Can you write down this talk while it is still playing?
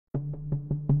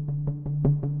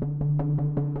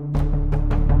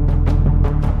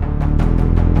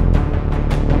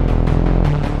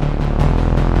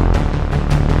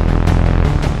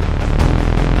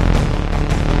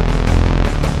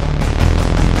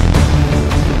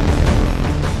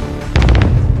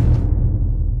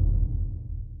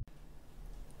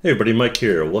Hey everybody, Mike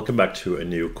here. Welcome back to a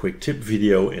new quick tip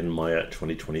video in Maya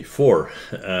 2024.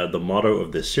 The motto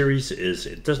of this series is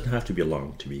it doesn't have to be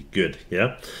long to be good,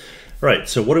 yeah? Right,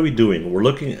 so what are we doing? We're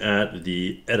looking at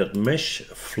the Edit Mesh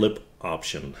Flip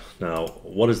option. Now,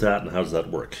 what is that and how does that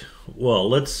work? Well,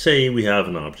 let's say we have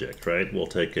an object, right? We'll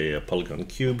take a polygon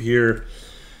cube here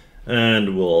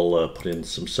and we'll put in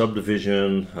some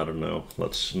subdivision. I don't know,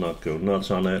 let's not go nuts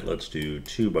on it. Let's do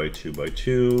 2 by 2 by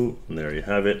 2, and there you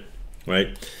have it.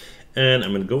 Right, and I'm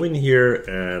going to go in here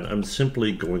and I'm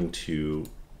simply going to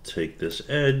take this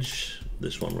edge,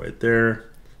 this one right there,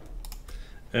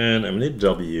 and I'm going to hit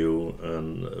W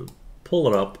and pull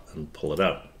it up and pull it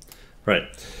out. Right,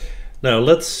 now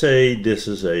let's say this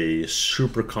is a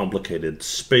super complicated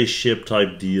spaceship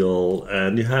type deal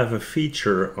and you have a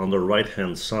feature on the right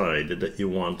hand side that you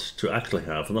want to actually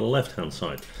have on the left hand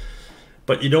side.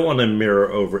 But you don't want to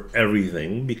mirror over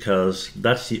everything because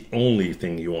that's the only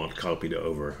thing you want copied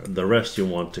over. The rest you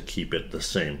want to keep it the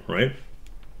same, right?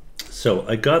 So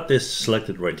I got this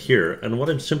selected right here, and what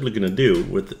I'm simply going to do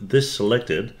with this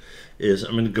selected is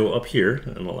I'm going to go up here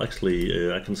and I'll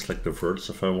actually, I can select the verts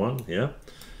if I want, yeah?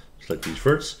 Select these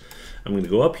verts. I'm going to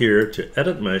go up here to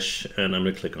Edit Mesh and I'm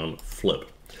going to click on Flip.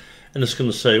 And it's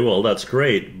going to say, well, that's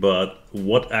great, but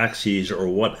what axes or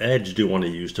what edge do you want to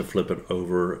use to flip it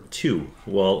over to?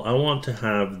 Well, I want to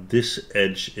have this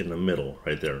edge in the middle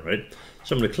right there, right?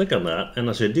 So I'm going to click on that, and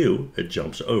as I do, it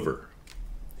jumps over.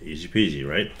 Easy peasy,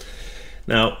 right?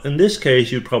 Now, in this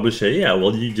case, you'd probably say, yeah,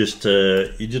 well, you just,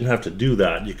 you didn't have to do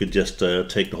that. You could just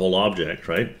take the whole object,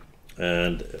 right?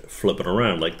 And flip it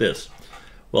around like this.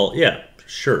 Well, yeah.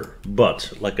 Sure,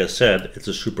 but like I said, it's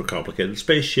a super complicated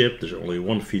spaceship. There's only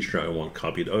one feature I want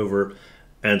copied over,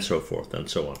 and so forth and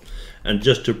so on. And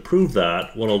just to prove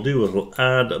that, what I'll do is I'll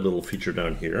add a little feature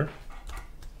down here.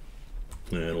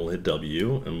 And I'll hit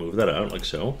W and move that out like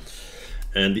so.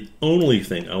 And the only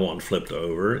thing I want flipped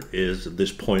over is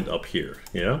this point up here,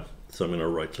 yeah? So I'm going to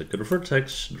right click on the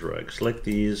vertex, drag, select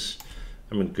these.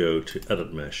 I'm going to go to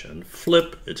Edit Mesh and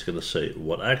Flip. It's going to say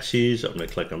what axes. I'm going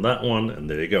to click on that one, and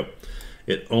there you go.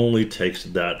 It only takes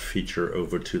that feature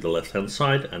over to the left-hand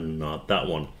side and not that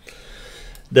one.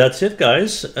 That's it,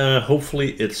 guys.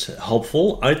 Hopefully it's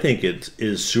helpful. I think it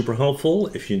is super helpful.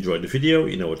 If you enjoyed the video,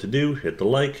 you know what to do. Hit the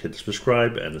like, hit the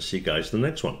subscribe, and I'll see you guys in the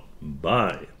next one.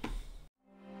 Bye.